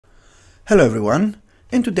Hello everyone,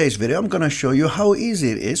 in today's video I'm going to show you how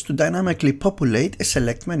easy it is to dynamically populate a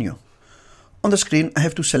select menu. On the screen I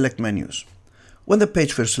have two select menus. When the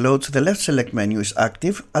page first loads, the left select menu is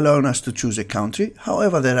active, allowing us to choose a country,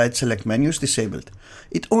 however the right select menu is disabled.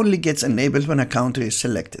 It only gets enabled when a country is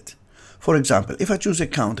selected. For example, if I choose a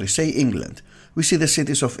country, say England, we see the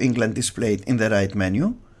cities of England displayed in the right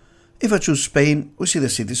menu. If I choose Spain, we see the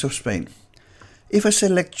cities of Spain. If I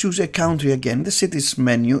select choose a country again, the cities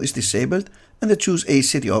menu is disabled and the choose a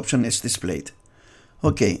city option is displayed.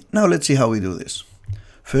 Okay, now let's see how we do this.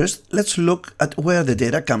 First, let's look at where the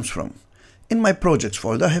data comes from. In my projects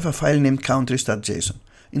folder I have a file named countries.json.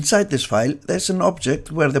 Inside this file there's an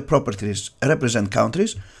object where the properties represent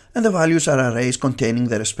countries and the values are arrays containing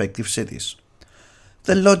the respective cities.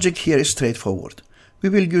 The logic here is straightforward. We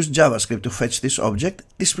will use JavaScript to fetch this object,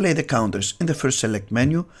 display the countries in the first select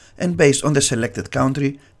menu, and based on the selected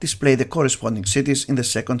country, display the corresponding cities in the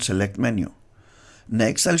second select menu.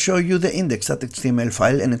 Next, I'll show you the index.html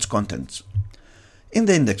file and its contents. In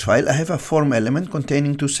the index file, I have a form element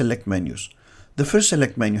containing two select menus. The first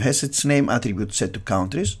select menu has its name attribute set to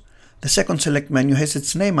countries. The second select menu has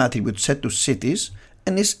its name attribute set to cities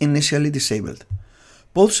and is initially disabled.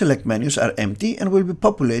 Both select menus are empty and will be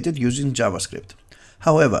populated using JavaScript.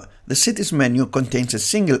 However, the cities menu contains a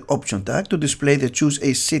single option tag to display the choose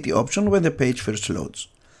a city option when the page first loads.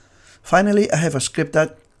 Finally, I have a script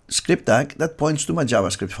tag that points to my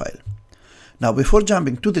JavaScript file. Now, before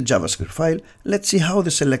jumping to the JavaScript file, let's see how the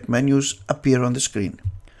select menus appear on the screen.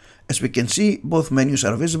 As we can see, both menus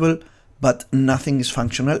are visible, but nothing is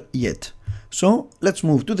functional yet. So, let's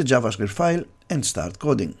move to the JavaScript file and start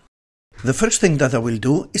coding. The first thing that I will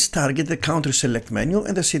do is target the country select menu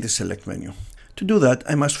and the city select menu. To do that,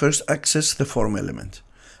 I must first access the form element.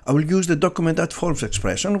 I will use the document.forms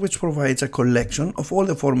expression, which provides a collection of all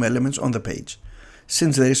the form elements on the page.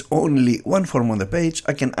 Since there is only one form on the page,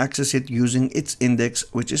 I can access it using its index,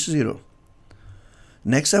 which is 0.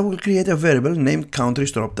 Next, I will create a variable named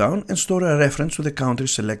countries dropdown and store a reference to the country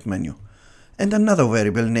select menu, and another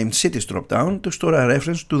variable named cities dropdown to store a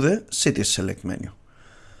reference to the cities select menu.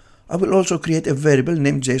 I will also create a variable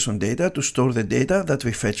named JSON data to store the data that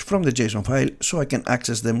we fetch from the JSON file so I can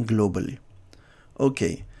access them globally.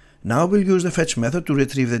 Okay, now we'll use the fetch method to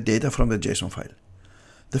retrieve the data from the JSON file.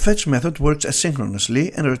 The fetch method works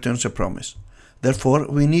asynchronously and returns a promise. Therefore,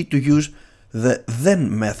 we need to use the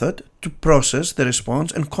then method to process the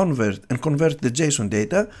response and convert the JSON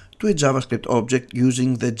data to a JavaScript object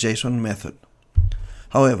using the JSON method.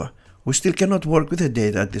 However, we still cannot work with the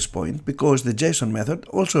data at this point because the JSON method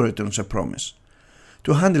also returns a promise.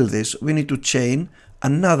 To handle this, we need to chain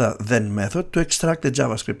another then method to extract the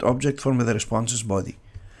JavaScript object from the response's body.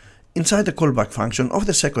 Inside the callback function of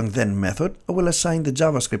the second then method, I will assign the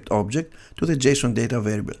JavaScript object to the JSON data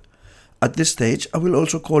variable. At this stage, I will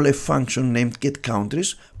also call a function named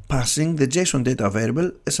getCountries, passing the JSON data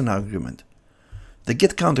variable as an argument. The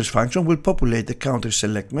getCountries function will populate the country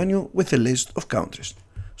select menu with a list of countries.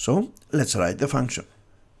 So, let's write the function.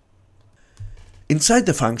 Inside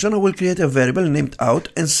the function, I will create a variable named out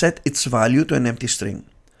and set its value to an empty string.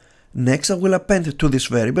 Next, I will append to this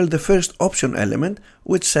variable the first option element,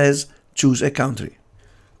 which says choose a country.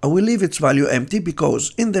 I will leave its value empty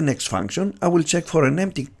because in the next function, I will check for an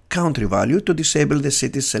empty country value to disable the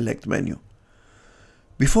cities select menu.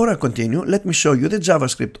 Before I continue, let me show you the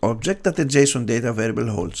JavaScript object that the JSON data variable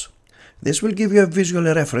holds. This will give you a visual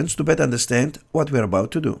reference to better understand what we are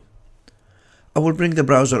about to do. I will bring the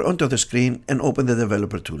browser onto the screen and open the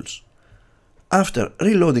developer tools. After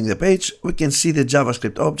reloading the page, we can see the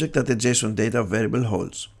JavaScript object that the JSON data variable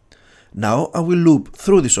holds. Now I will loop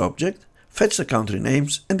through this object, fetch the country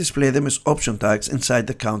names and display them as option tags inside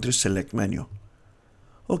the country select menu.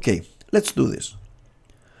 Okay, let's do this.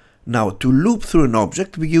 Now to loop through an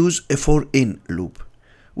object, we use a for-in loop.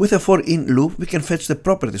 With a for-in loop, we can fetch the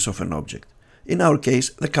properties of an object, in our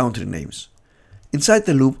case, the country names. Inside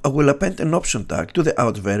the loop, I will append an option tag to the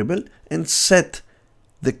out variable and set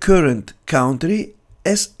the current country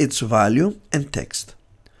as its value and text.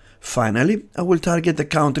 Finally, I will target the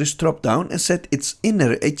countries dropdown and set its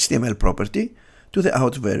inner HTML property to the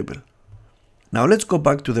out variable. Now let's go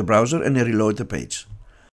back to the browser and reload the page.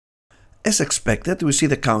 As expected, we see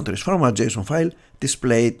the countries from our JSON file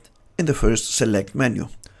displayed in the first select menu.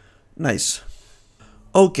 Nice.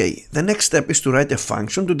 Okay, the next step is to write a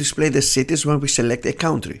function to display the cities when we select a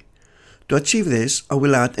country. To achieve this, I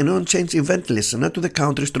will add an on-change event listener to the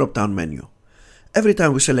countries drop-down menu. Every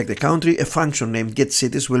time we select a country, a function named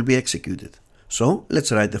getCities will be executed. So,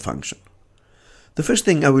 let's write the function. The first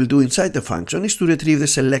thing I will do inside the function is to retrieve the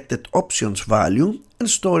selected options value and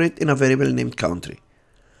store it in a variable named country.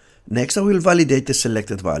 Next, I will validate the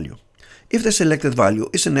selected value. If the selected value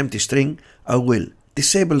is an empty string, I will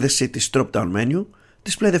disable the cities drop-down menu,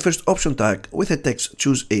 display the first option tag with the text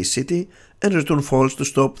choose a city, and return false to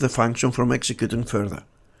stop the function from executing further.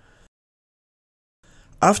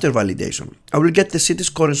 After validation, I will get the cities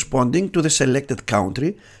corresponding to the selected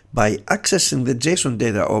country by accessing the JSON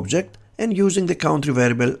data object and using the country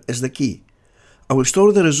variable as the key. I will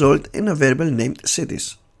store the result in a variable named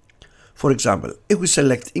cities. For example, if we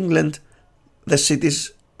select England, the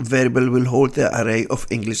cities variable will hold the array of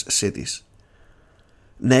English cities.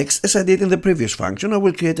 Next, as I did in the previous function, I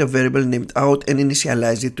will create a variable named out and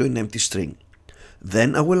initialize it to an empty string.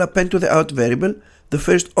 Then I will append to the out variable the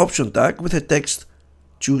first option tag with the text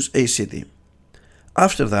choose a city.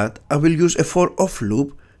 After that, I will use a for off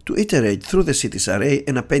loop to iterate through the cities array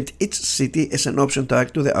and append each city as an option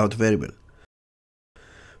tag to the out variable.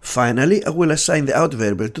 Finally, I will assign the out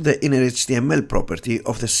variable to the inner HTML property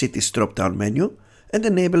of the cities drop-down menu and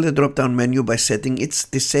enable the drop-down menu by setting its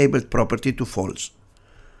disabled property to false.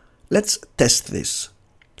 Let's test this.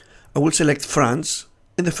 I will select France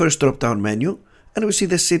in the first drop-down menu and we see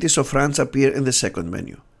the cities of France appear in the second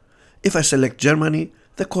menu. If I select Germany,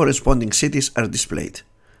 the corresponding cities are displayed.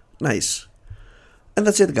 Nice. And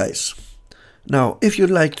that's it, guys. Now, if you'd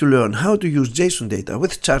like to learn how to use JSON data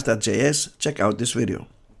with chart.js, check out this video.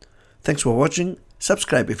 Thanks for watching,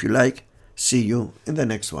 subscribe if you like, see you in the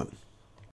next one.